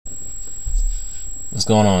What's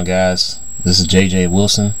going on, guys? This is JJ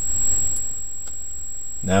Wilson.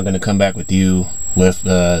 Now I'm going to come back with you with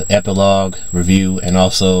the epilogue review and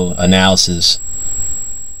also analysis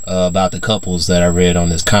about the couples that I read on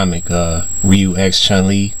this comic, Ryu x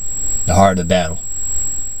Chun-Li, The Heart of Battle.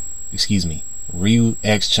 Excuse me, Ryu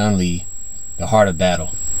x Chun-Li, The Heart of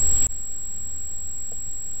Battle.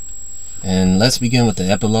 And let's begin with the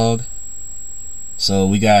epilogue. So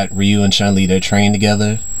we got Ryu and Chun-Li, they're trained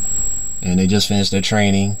together. And they just finished their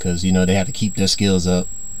training because, you know, they have to keep their skills up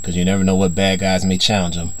because you never know what bad guys may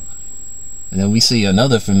challenge them. And then we see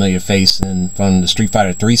another familiar face from the Street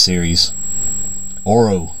Fighter 3 series,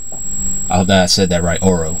 Oro. I hope that I said that right,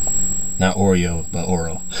 Oro. Not Oreo, but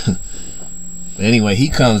Oro. But anyway, he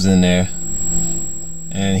comes in there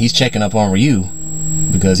and he's checking up on Ryu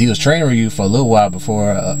because he was training Ryu for a little while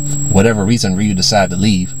before, whatever reason, Ryu decided to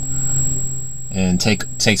leave and take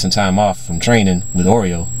some time off from training with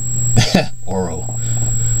Oreo. Oro.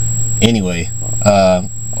 Anyway,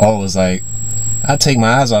 Oro was like, I take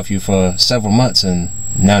my eyes off you for several months and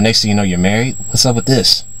now next thing you know you're married? What's up with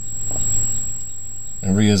this?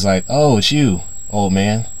 And Ryu's like, oh, it's you, old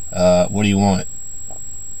man. What do you want?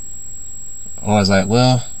 Oro's like,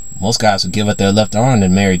 well, most guys would give up their left arm to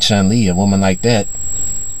marry Chun-Li, a woman like that.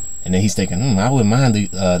 And then he's thinking, I wouldn't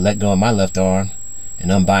mind let go of my left arm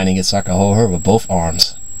and unbinding it so I can hold her with both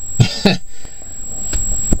arms.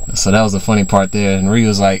 So that was the funny part there. And Ryu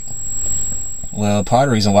was like, well, part of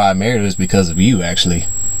the reason why I married her is because of you, actually.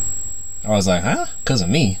 I was like, huh? Because of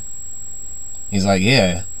me? He's like,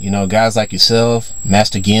 yeah, you know, guys like yourself,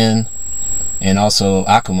 Master Gin, and also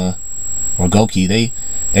Akuma or Goki,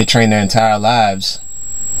 they train their entire lives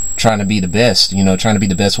trying to be the best, you know, trying to be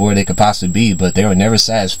the best warrior they could possibly be, but they were never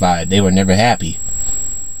satisfied. They were never happy.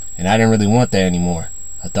 And I didn't really want that anymore.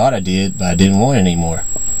 I thought I did, but I didn't want it anymore.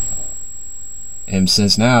 And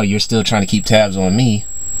since now you're still trying to keep tabs on me,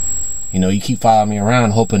 you know, you keep following me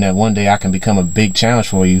around hoping that one day I can become a big challenge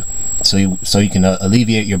for you so you can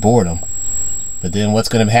alleviate your boredom. But then what's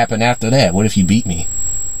going to happen after that? What if you beat me?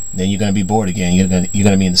 Then you're going to be bored again. You're going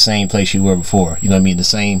to be in the same place you were before. You're going to be in the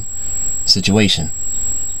same situation.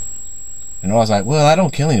 And I was like, well, I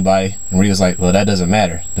don't kill anybody. And Ryu was like, well, that doesn't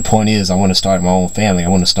matter. The point is I want to start my own family. I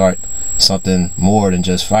want to start something more than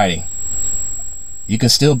just fighting. You can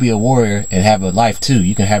still be a warrior and have a life too.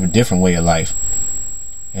 You can have a different way of life.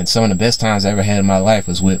 And some of the best times I ever had in my life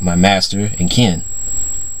was with my master and kin.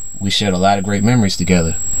 We shared a lot of great memories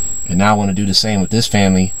together. And now I want to do the same with this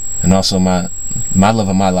family and also my love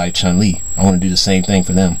of my life, Chun-Li. I want to do the same thing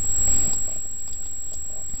for them.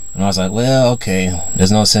 And I was like, well, okay,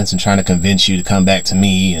 there's no sense in trying to convince you to come back to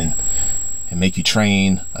me and make you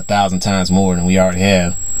train 1,000 times more than we already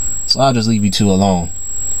have. So I'll just leave you two alone.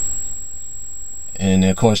 And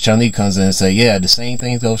then of course Chun-Li comes in and say, yeah, the same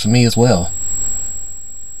thing goes for me as well.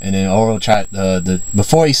 And then Oro tried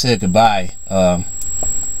before he said goodbye,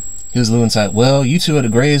 he was a little inside, well, you two are the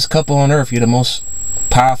greatest couple on earth. You're the most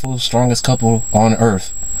powerful, strongest couple on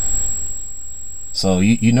earth. So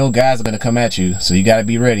you know guys are gonna come at you, so you gotta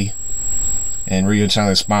be ready. And Ryu and Chun-Li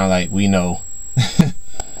respond like, we know.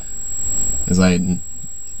 It's like,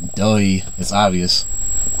 doy, it's obvious.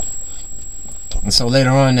 And so later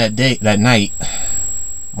on that night,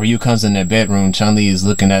 Ryu comes in their bedroom. Chun-Li is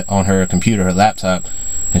looking on her computer, her laptop,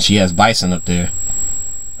 and she has Bison up there.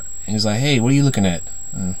 And he's like, hey, what are you looking at?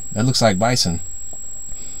 That looks like Bison.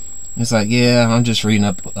 He's like, yeah, I'm just reading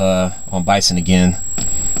up on Bison again.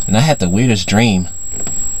 And I had the weirdest dream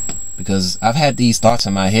because I've had these thoughts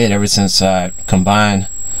in my head ever since I combined.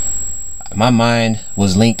 My mind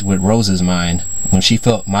was linked with Rose's mind. When she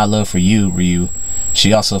felt my love for you, Ryu,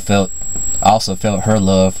 she also felt her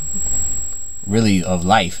love really of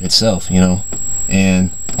life itself, you know.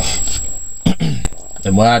 And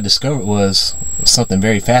and what I discovered was something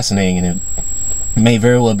very fascinating, and it may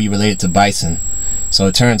very well be related to Bison. So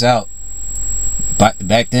it turns out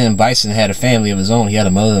back then Bison had a family of his own. He had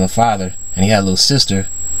a mother and a father, and he had a little sister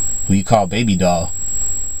who he called Baby Doll.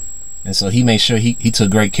 And so he made sure he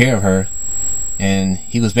took great care of her, and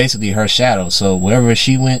he was basically her shadow. So wherever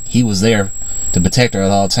she went, he was there to protect her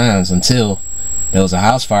at all times, until there was a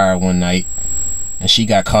house fire one night and she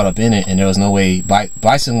got caught up in it, and there was no way.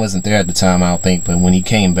 Bison wasn't there at the time, I don't think, but when he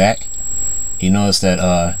came back, he noticed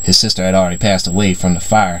that his sister had already passed away from the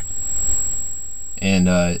fire.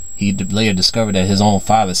 And he later discovered that his own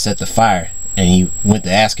father set the fire, and he went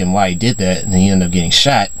to ask him why he did that, and he ended up getting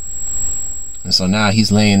shot. And so now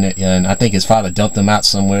he's laying there, and I think his father dumped him out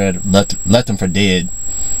somewhere, left him for dead.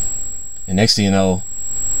 And next thing you know,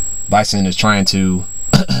 Bison is trying to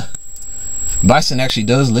Bison actually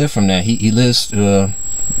does live from that. He lives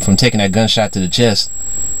from taking that gunshot to the chest.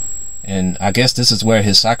 And I guess this is where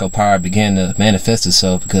his psycho power began to manifest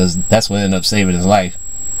itself, because that's what ended up saving his life.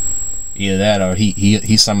 Either that, or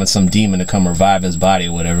he summoned some demon to come revive his body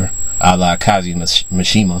or whatever, a la Kazi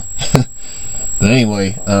Mishima. But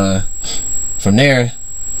anyway, from there,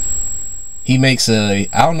 he makes I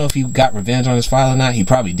don't know if he got revenge on his father or not. He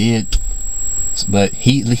probably did. But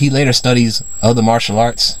he later studies other martial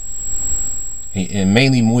arts, and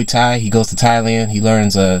mainly Muay Thai. He goes to Thailand. He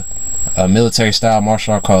learns a military style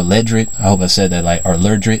martial art called Ledrit. I hope I said that right, or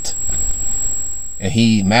Ledrit. And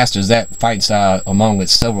he masters that fighting style along with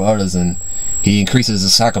several others, and he increases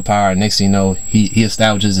his psycho power. And next thing you know, he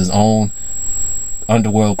establishes his own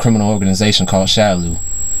underworld criminal organization called Shaolin.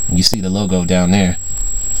 You see the logo down there.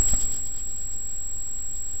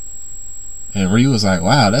 And Ryu was like,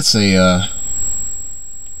 wow, that's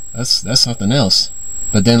something else.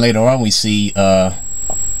 But then later on we see that,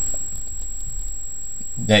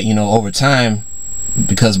 you know, over time,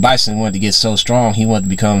 because Bison wanted to get so strong, he wanted to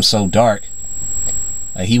become so dark.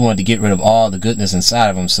 He wanted to get rid of all the goodness inside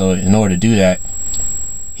of him. So in order to do that,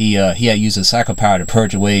 he had used his psycho power to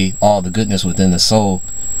purge away all the goodness within the soul.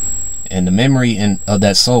 And the memory of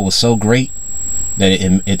that soul was so great that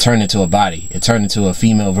it turned into a body. It turned into a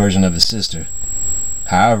female version of his sister.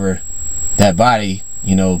 However, that body,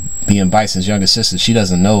 you know, being Bison's younger sister, she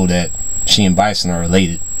doesn't know that she and Bison are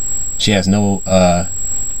related. She has no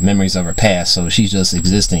memories of her past, so she's just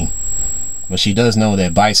existing. But she does know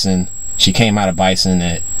that Bison, she came out of Bison,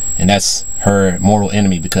 and that's her mortal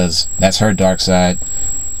enemy, because that's her dark side,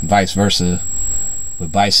 vice versa,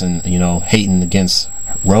 with Bison, you know, hating against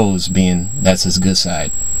Rose being that's his good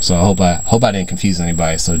side. So I hope I didn't confuse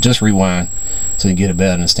anybody. So just rewind so you get a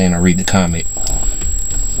better understanding or read the comic.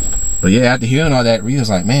 But yeah, after hearing all that, Ryu's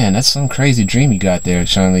like, man, that's some crazy dream you got there,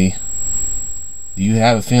 Chun-Li. Do you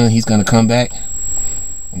have a feeling he's gonna come back?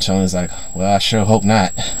 And Chun-Li's like, well, I sure hope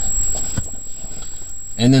not.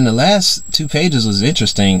 And then the last 2 pages was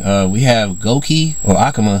interesting. We have Goki, or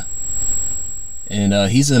Akuma, and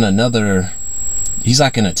he's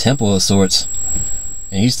like in a temple of sorts,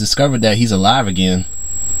 and he's discovered that he's alive again,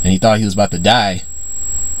 and he thought he was about to die.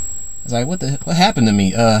 I was like, what happened to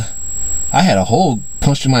me? I had a hole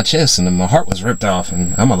punched through my chest, and my heart was ripped off,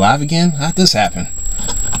 and I'm alive again? How'd this happen?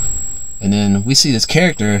 And then we see this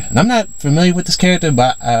character, and I'm not familiar with this character,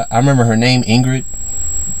 but I remember her name, Ingrid.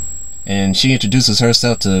 And she introduces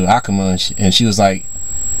herself to Akuma, and she was like,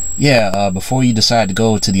 yeah, before you decide to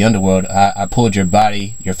go to the underworld, I pulled your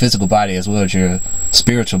body, your physical body, as well as your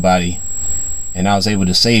spiritual body, and I was able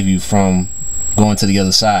to save you from going to the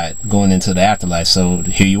other side, going into the afterlife. So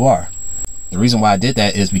here you are. The reason why I did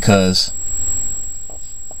that is because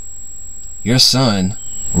your son,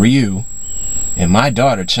 Ryu, and my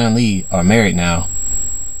daughter, Chun-Li, are married now,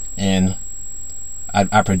 and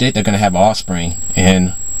I predict they're going to have offspring,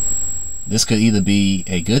 and this could either be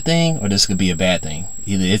a good thing or this could be a bad thing.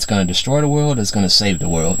 Either it's going to destroy the world or it's going to save the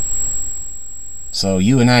world. So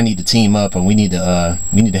you and I need to team up, and we need to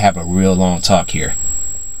have a real long talk here.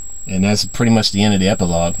 And that's pretty much the end of the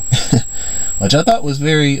epilogue, which I thought was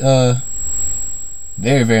very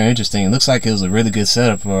very interesting. It looks like it was a really good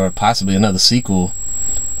setup for possibly another sequel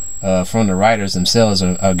from the writers themselves,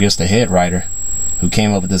 or I guess the head writer who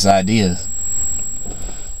came up with this idea.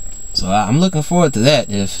 So I'm looking forward to that,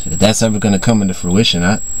 if that's ever going to come into fruition.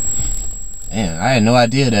 I had no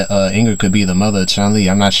idea that Ingrid could be the mother of Chun-Li.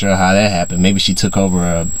 I'm not sure how that happened. Maybe she took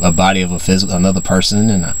over a body of another person,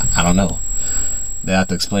 and I don't know. They have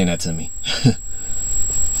to explain that to me.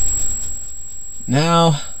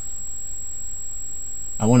 Now,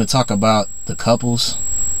 I want to talk about the couples.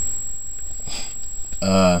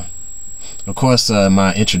 Of course,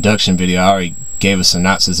 my introduction video, I already gave a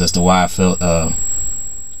synopsis as to why I felt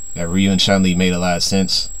that Ryu and Chun-Li made a lot of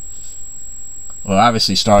sense. Well,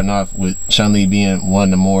 obviously starting off with Chun-Li being one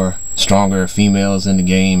of the more stronger females in the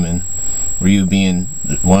game, and Ryu being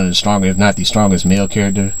one of the stronger, if not the strongest male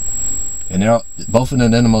character. And both of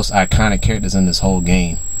them, they're the most iconic characters in this whole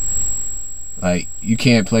game. Like, you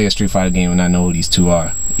can't play a Street Fighter game and not know who these two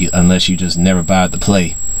are, unless you just never bothered to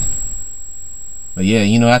play. But yeah,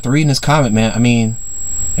 you know, after reading this comic, man, I mean,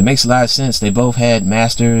 it makes a lot of sense. They both had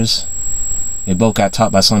masters. They both got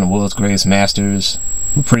taught by some of the world's greatest masters,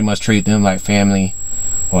 who pretty much treat them like family,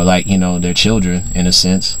 or like, you know, their children in a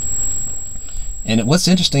sense. And what's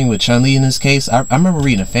interesting with Chun-Li in this case, I remember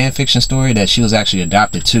reading a fan fiction story that she was actually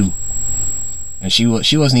adopted too, and she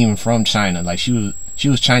wasn't even from China. Like, she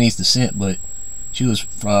was Chinese descent, but she was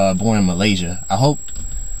born in Malaysia. I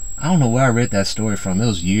don't know where I read that story from. It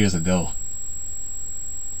was years ago.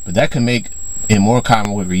 But that could make it more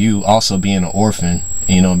common with Ryu also being an orphan,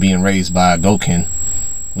 you know, being raised by a Goken,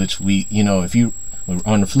 which we, you know,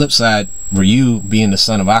 On the flip side, Ryu being the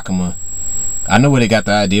son of Akuma, I know where they got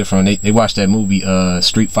the idea from. They watched that movie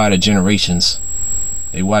Street Fighter Generations.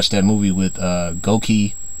 They watched that movie with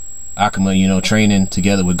Goki, Akuma, you know, training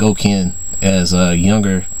together with Goken as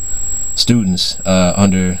younger students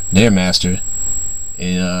under their master.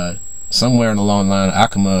 And somewhere along the line,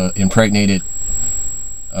 Akuma impregnated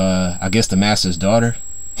I guess the master's daughter.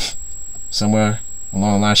 Somewhere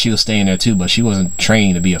along the line, she was staying there too, but she wasn't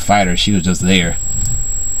trained to be a fighter. She was just there.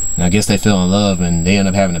 And I guess they fell in love and they end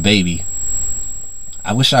up having a baby.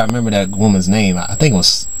 I wish I remember that woman's name. I think it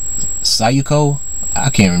was Sayuko. I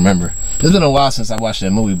can't remember. It's been a while since I watched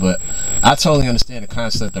that movie, but I totally understand the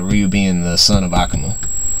concept of Ryu being the son of Akuma.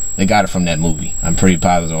 They got it from that movie. I'm pretty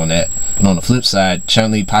positive on that. And on the flip side,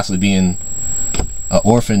 Chun-Li possibly being an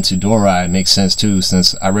orphan to Dorai makes sense too,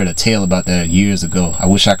 since I read a tale about that years ago. I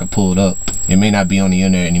wish I could pull it up. It may not be on the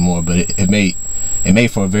internet anymore, but it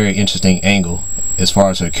made for a very interesting angle as far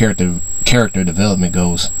as her character development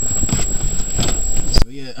goes. So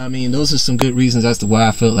yeah, I mean, those are some good reasons as to why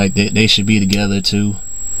I felt like they should be together too.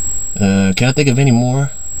 Can I think of any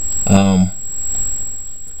more? Other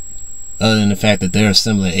than the fact that they're a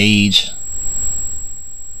similar age,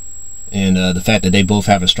 and the fact that they both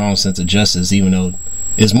have a strong sense of justice, even though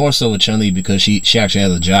it's more so with Chun-Li because she actually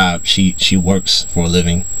has a job. She works for a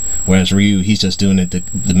living, whereas Ryu, he's just doing it to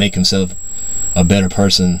make himself a better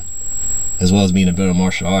person, as well as being a better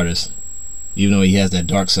martial artist, even though he has that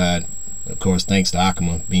dark side, of course, thanks to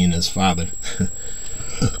Akuma being his father.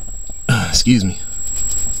 Excuse me.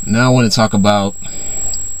 Now I want to talk about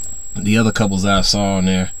the other couples that I saw on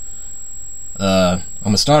there. I'm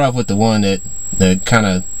gonna start off with the one that kind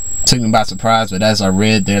of took me by surprise, but as I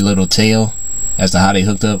read their little tale as to how they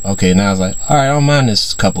hooked up, okay, now I was like, alright, I don't mind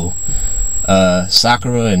this couple.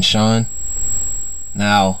 Sakura and Chun.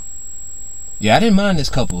 Now, yeah, I didn't mind this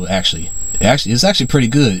couple actually. It's actually pretty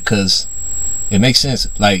good because it makes sense.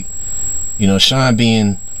 Like, you know, Chun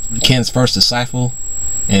being Ken's first disciple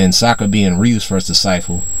and Sakura being Ryu's first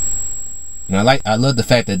disciple. And I love the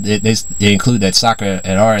fact that they include that Sakura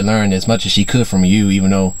had already learned as much as she could from Ryu,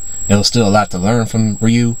 even though there was still a lot to learn from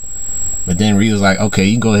Ryu. But then Ryu was like, okay,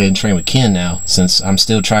 you can go ahead and train with Ken now, since I'm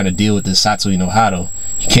still trying to deal with this Satsui no Hado.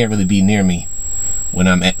 You can't really be near me when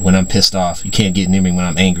I'm pissed off. You can't get near me when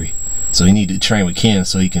I'm angry. So you need to train with Ken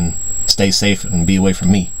so you can stay safe and be away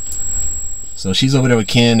from me. So she's over there with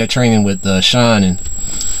Ken. They're training with Chun, and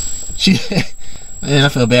she man, I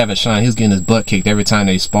feel bad for Chun. He was getting his butt kicked every time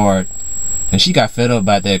they sparred. And she got fed up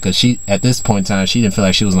about that because at this point in time, she didn't feel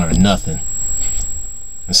like she was learning nothing.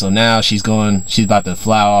 And so now she's about to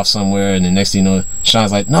fly off somewhere, and the next thing you know,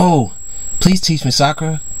 Sean's like, no, please teach me,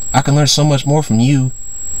 Sakura. I can learn so much more from you.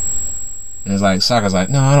 And it's like, Sakura's like,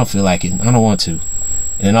 no, I don't feel like it. I don't want to.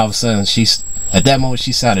 And then all of a sudden, at that moment,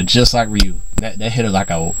 she sounded just like Ryu. That hit her like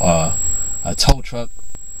a tow truck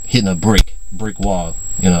hitting a brick wall.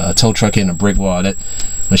 You know, a tow truck hitting a brick wall. That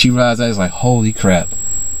when she realized that, it's like, holy crap.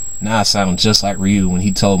 Now I sound just like Ryu when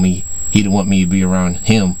he told me he didn't want me to be around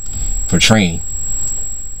him for training.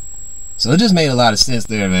 So it just made a lot of sense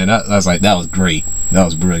there, man. I was like, that was great. That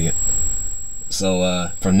was brilliant.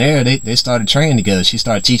 So from there, they started training together. She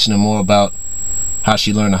started teaching him more about how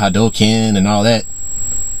she learned the Hadoken and all that.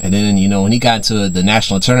 And then, you know, when he got into the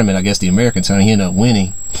national tournament, I guess the American tournament, he ended up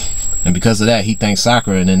winning. And because of that, he thanked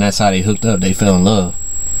Sakura, and then that's how they hooked up. They fell in love.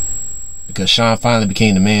 Because Chun finally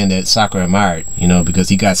became the man that Sakura admired, you know, because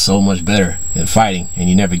he got so much better at fighting, and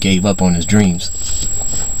he never gave up on his dreams.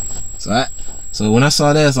 So when I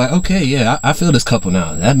saw that, it's like, okay, yeah, I feel this couple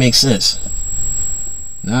now. That makes sense.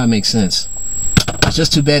 Now it makes sense. It's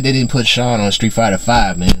just too bad they didn't put Chun on Street Fighter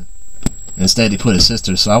 5, man. Instead, they put his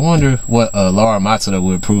sister. So I wonder what Laura Matsuda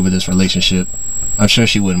would approve of this relationship. I'm sure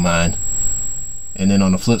she wouldn't mind. And then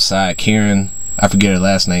on the flip side, Karen, I forget her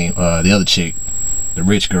last name, the other chick, the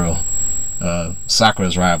rich girl.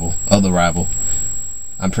 Sakura's other rival.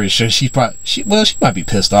 I'm pretty sure she might be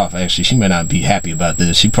pissed off actually. She may not be happy about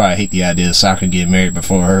this. She probably hate the idea of Sakura getting married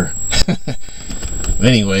before her. But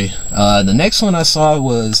anyway, the next one I saw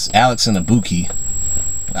was Alex and Ibuki.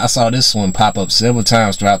 I saw this one pop up several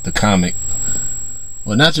times throughout the comic.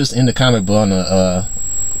 Well, not just in the comic, but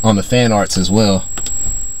on the fan arts as well.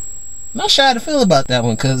 I'm not sure how to feel about that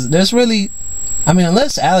one, because there's really, I mean,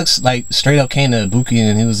 unless Alex like straight up came to Ibuki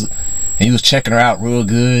and he was checking her out real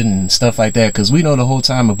good and stuff like that, because we know the whole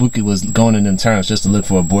time Ibuki was going in them terms just to look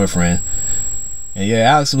for a boyfriend. And yeah,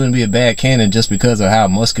 Alex wouldn't be a bad candidate just because of how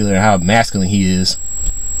muscular and how masculine he is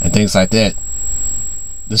and things like that.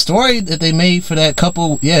 The story that they made for that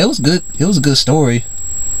couple, yeah, it was good. It was a good story.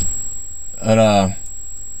 But I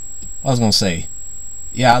was gonna say,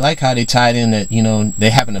 Yeah, I like how they tied in that, you know, they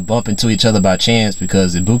happened to bump into each other by chance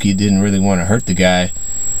because Ibuki didn't really want to hurt the guy,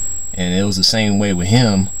 and it was the same way with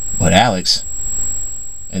him, with Alex.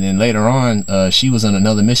 And then later on, she was on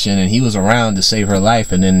another mission, and he was around to save her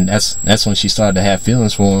life, and then that's when she started to have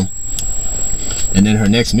feelings for him. And then her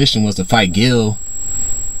next mission was to fight Gil,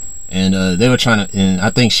 and they were trying to, and I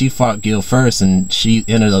think she fought Gil first, and she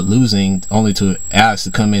ended up losing, only to Alex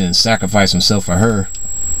to come in and sacrifice himself for her.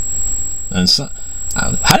 And so,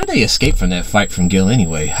 how did they escape from that fight from Gil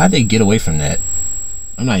anyway? How did they get away from that?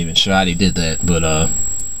 I'm not even sure how they did that, but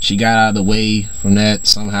she got out of the way from that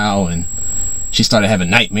somehow, and she started having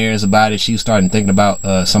nightmares about it. She was starting thinking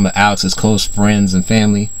about some of Alex's close friends and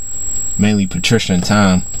family, mainly Patricia and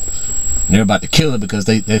Tom. And they were about to kill her because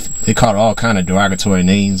they called her all kind of derogatory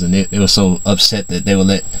names, and they were so upset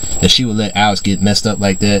that she would let Alex get messed up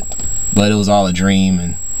like that. But it was all a dream,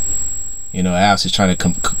 and you know, Alex is trying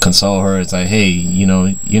to console her. It's like, hey, you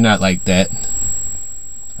know, you're not like that.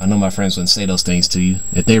 I know my friends wouldn't say those things to you.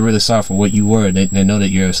 If they really saw for what you were, they know that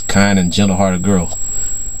you're a kind and gentle-hearted girl.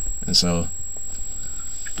 And so,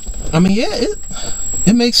 I mean, yeah,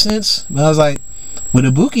 it makes sense. But I was like, with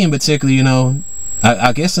Ibuki in particular, you know,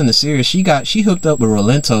 I guess in the series she hooked up with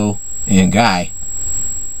Rolento and Guy,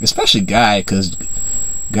 especially Guy, because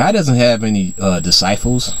Guy doesn't have any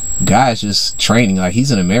disciples. Guy's just training, like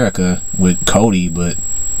he's in America with Cody, but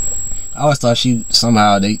I always thought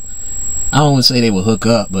I don't want to say they would hook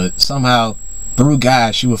up, but somehow through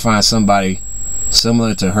Guy she would find somebody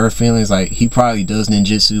similar to her feelings. Like he probably does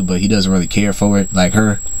ninjutsu, but he doesn't really care for it like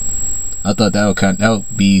her. I thought that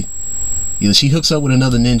would be either she hooks up with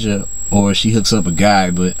another ninja or she hooks up a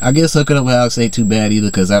Guy, but I guess hooking up with Alex ain't too bad either,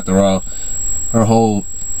 because after all, her whole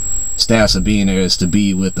status of being there is to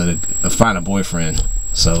be with find a boyfriend.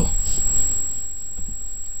 So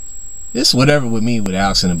it's whatever with me with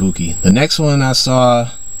Alex and Ibuki. The next one I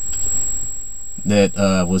saw that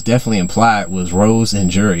was definitely implied was Rose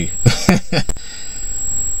and Juri.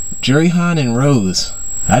 Juri Han and Rose.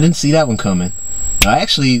 I didn't see that one coming.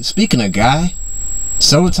 Actually, speaking of Guy,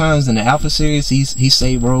 several times in the Alpha series he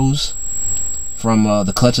saved Rose from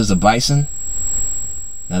the clutches of Bison.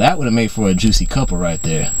 Now that would have made for a juicy couple right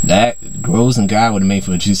there. That Rose and Guy would have made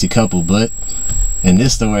for a juicy couple, but in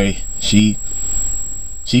this story, she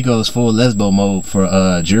goes full lesbo mode for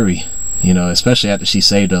Juri, you know, especially after she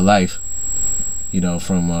saved her life, you know,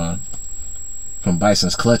 from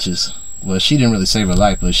Bison's clutches. Well, she didn't really save her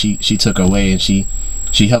life, but she took her away, and she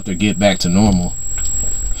helped her get back to normal.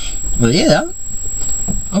 But yeah,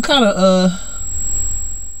 I'm kind of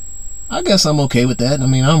I guess I'm okay with that. I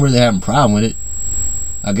mean, I don't really have a problem with it.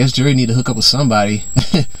 I guess Juri need to hook up with somebody.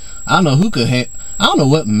 I don't know who could I don't know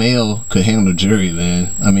what male could handle Juri,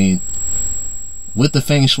 man. I mean, with the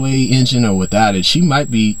Feng Shui engine or without it, she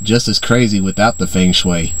might be just as crazy without the Feng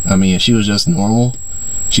Shui. I mean, if she was just normal,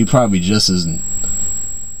 she'd probably be just as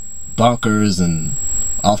bonkers and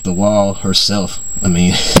off the wall herself. I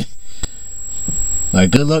mean,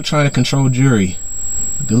 like, good luck trying to control Juri.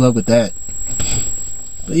 Good luck with that.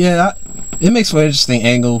 But yeah, it makes for an interesting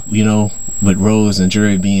angle, you know, with Rose and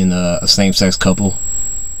Juri being a same-sex couple.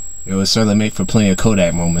 It would certainly make for plenty of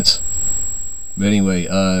Kodak moments. But anyway,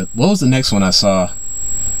 what was the next one I saw?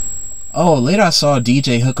 Oh, later I saw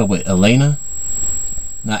DJ hook up with Elena.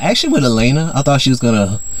 Now, actually with Elena, I thought she was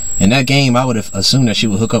gonna, in that game, I would have assumed that she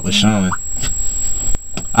would hook up with Sean.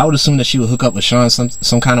 I would assume that she would hook up with Sean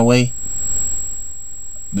some kind of way.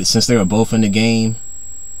 But since they were both in the game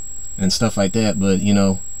and stuff like that, but you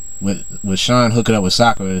know, with Sean hooking up with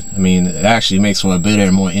Sakura, I mean, it actually makes for a better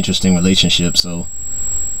and more interesting relationship, so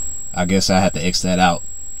I guess I have to X that out.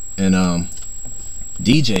 And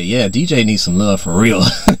DJ, yeah, DJ needs some love for real.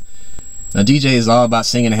 Now DJ is all about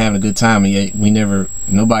singing and having a good time, and yet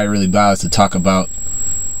nobody really bothers to talk about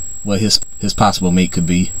what his possible mate could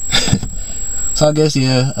be. So I guess,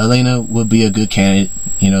 yeah, Elena would be a good candidate,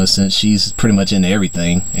 you know, since she's pretty much into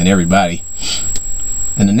everything and everybody.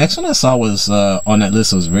 And the next one I saw was on that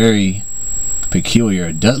list was very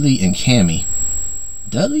peculiar. Dudley and Cammy.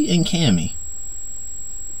 Dudley and Cammy.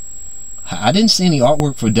 I didn't see any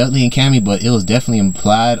artwork for Dudley and Cammy, but it was definitely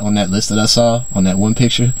implied on that list that I saw on that one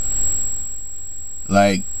picture.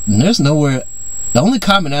 Like, there's nowhere. The only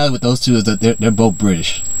commonality with those two is that they're both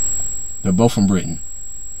British. They're both from Britain.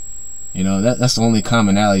 You know, that's the only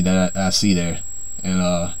commonality that I see there.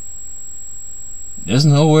 And there's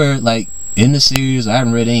nowhere, like, in the series, I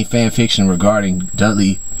haven't read any fan fiction regarding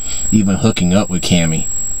Dudley even hooking up with Cammy.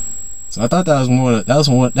 So I thought that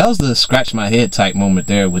was the scratch my head type moment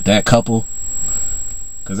there with that couple.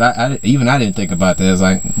 Cause I didn't think about that. I was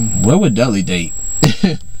like, where would Dudley date?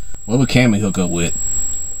 What would Cammy hook up with?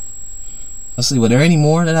 Let's see, were there any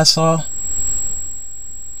more that I saw?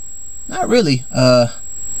 Not really. As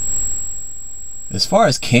far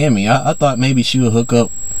as Cammy, I thought maybe she would hook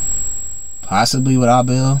up possibly with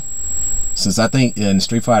Abel, since I think in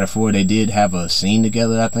Street Fighter 4 they did have a scene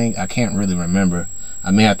together. I can't really remember.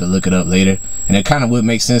 I may have to look it up later. And it kind of would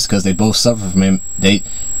make sense because they both suffer from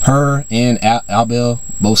her and Abel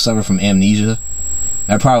both suffer from amnesia.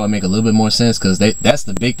 That probably would make a little bit more sense, because that's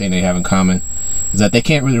the big thing they have in common, is that they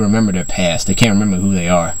can't really remember their past. They can't remember who they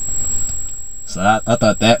are. So I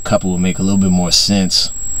thought that couple would make a little bit more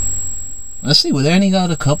sense. Let's see, were there any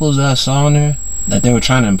other couples that I saw in there that they were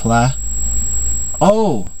trying to imply?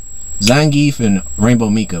 Oh, Zangief and Rainbow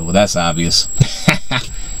Mika. Well, that's obvious.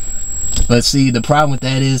 But see, the problem with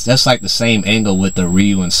that is that's like the same angle with the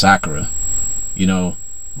Ryu and Sakura. You know,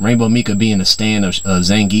 Rainbow Mika being a stan of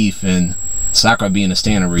Zangief and Sakura being a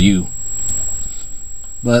stan of Ryu.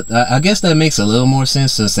 But I guess that makes a little more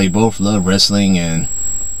sense, since they both love wrestling, and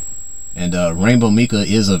Rainbow Mika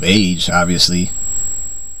is of age, obviously.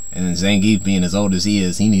 And Zangief, being as old as he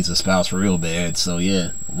is, he needs a spouse real bad. So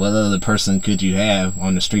yeah, what other person could you have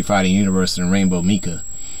on the Street Fighting universe than Rainbow Mika?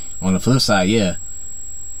 On the flip side, yeah,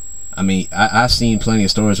 I mean, I've seen plenty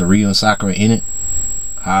of stories of Ryu and Sakura in it.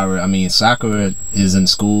 However, I mean, Sakura is in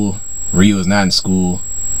school, Ryu is not in school.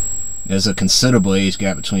 There's a considerable age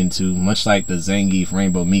gap between the two, much like the Zangief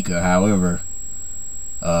Rainbow Mika. However,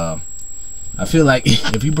 I feel like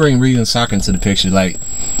if you bring Ryu and Sakura into the picture, like,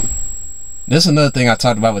 this is another thing I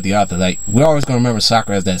talked about with the author. Like, we're always going to remember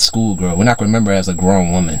Sakura as that schoolgirl. We're not going to remember her as a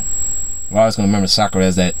grown woman. We're always going to remember Sakura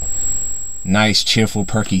as that nice, cheerful,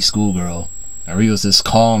 perky schoolgirl. And Ryu's this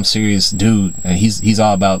calm, serious dude, and he's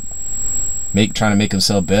all about trying to make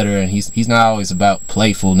himself better, and he's not always about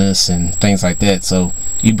playfulness and things like that. So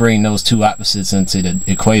you bring those two opposites into the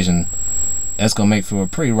equation, that's going to make for a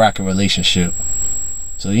pretty rocky relationship.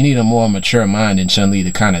 So you need a more mature mind than Chun-Li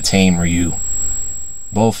to kind of tame Ryu.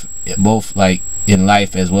 Both like in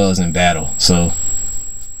life as well as in battle. So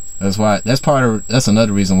that's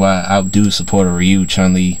another reason why I do support a Ryu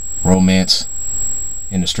Chun-Li romance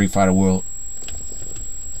in the Street Fighter world.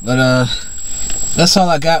 But that's all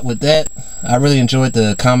I got with that. I really enjoyed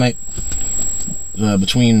the comic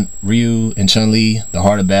between Ryu and Chun-Li, The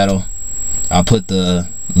Heart of Battle. I'll put the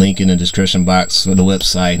link in the description box for the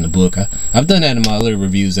website and the book. I've done that in my other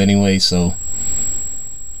reviews anyway, so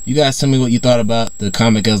you guys tell me what you thought about the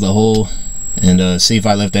comic as a whole, and see if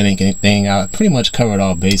I left anything out. I pretty much covered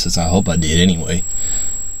all bases. I hope I did anyway.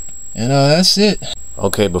 And that's it.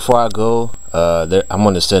 Okay, before I go, I'm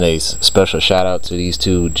going to send a special shout out to these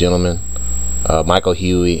two gentlemen, Michael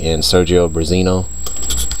Huey and Sergio Brazino.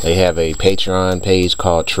 They have a Patreon page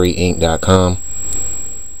called treeinc.com,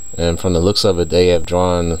 and from the looks of it, they have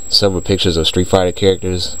drawn several pictures of Street Fighter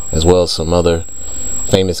characters as well as some other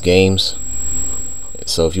famous games.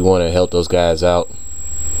 So if you want to help those guys out,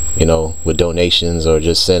 you know, with donations or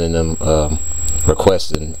just sending them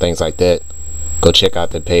requests and things like that, go check out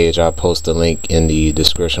the page. I'll post the link in the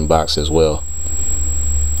description box as well.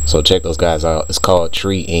 So check those guys out. It's called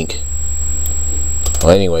Tree Inc. Well,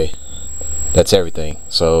 anyway, that's everything.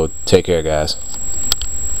 So take care, guys.